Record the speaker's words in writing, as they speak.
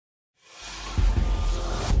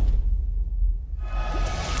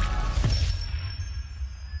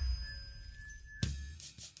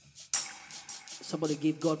Somebody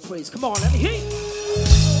give God praise. Come on, let me hear you.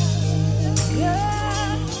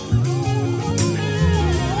 Yeah.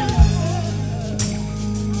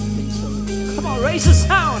 Come on, raise the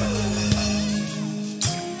sound.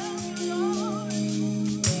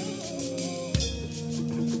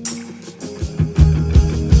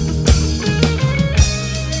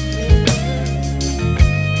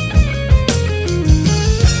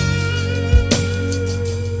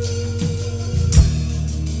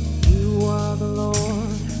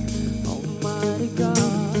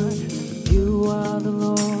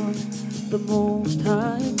 The Most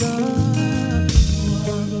High God, you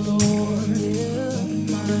are the Lord, yeah,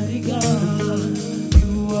 Almighty God.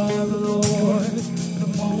 You are the Lord, the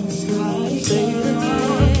Most High God.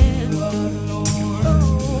 You are the Lord,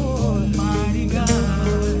 Almighty God.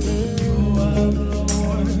 You are the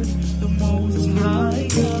Lord, the Most High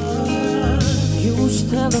God. You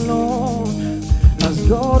stand alone as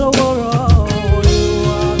God over all. You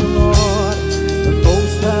are the Lord, the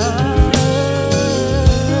Most High.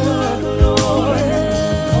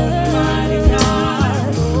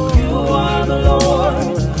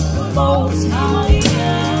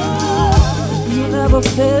 Never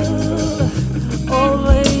fail,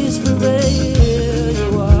 always prevail. You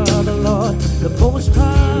are the Lord, the Most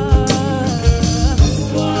High.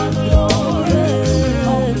 You are the Lord,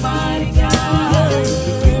 Almighty God.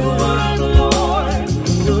 You are the Lord,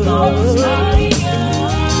 the Most High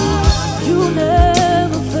God. You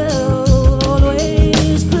never fail,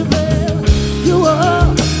 always prevail. You are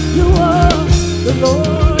the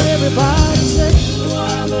Lord. Everybody say, you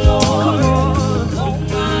are the Lord. Come on.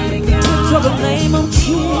 To the name of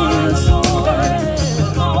Jesus,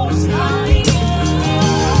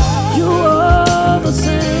 you are the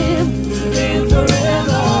same and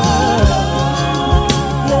forever.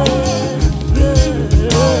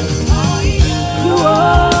 You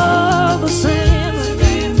are the same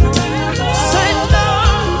and forever. Same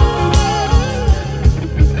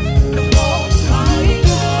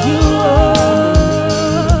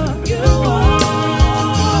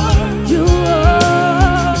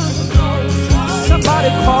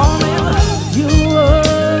call me. You are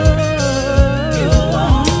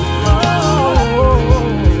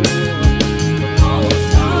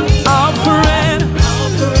our friend,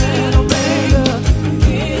 Omega.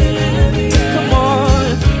 Come on,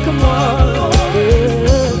 yeah.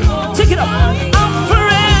 Take it up. Our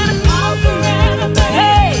friend,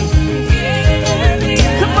 hey,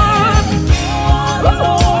 come on.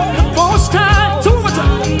 The Most High. Two more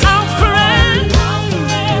times. Our friend.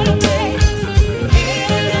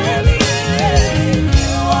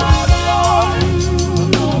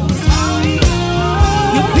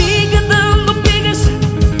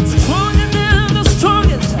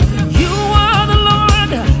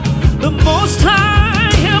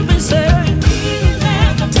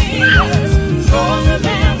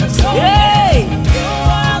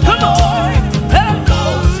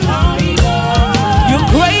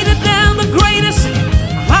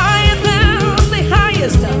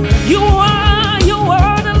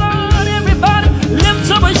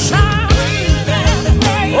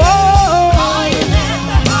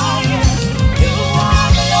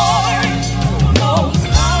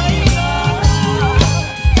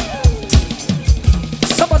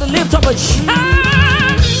 Lift up a shout.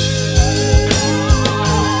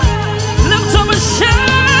 Lift up a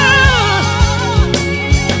shout.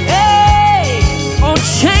 Hey,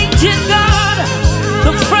 unchanging God,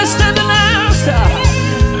 the first and the last,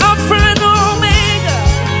 Alpha and Omega.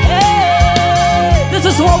 Hey, this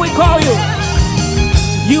is what we call you.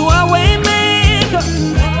 You are Waymaker.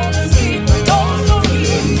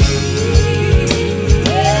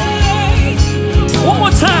 One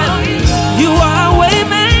more time. You are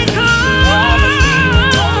Waymaker.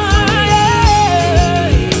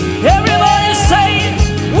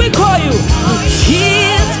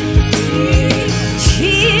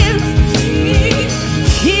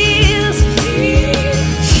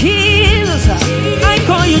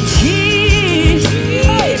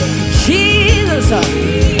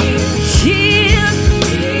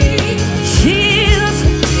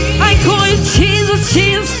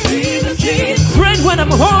 When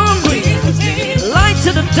I'm hungry, light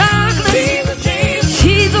to the darkness,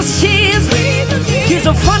 Jesus, Jesus, He's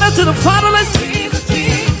a father to the fatherless.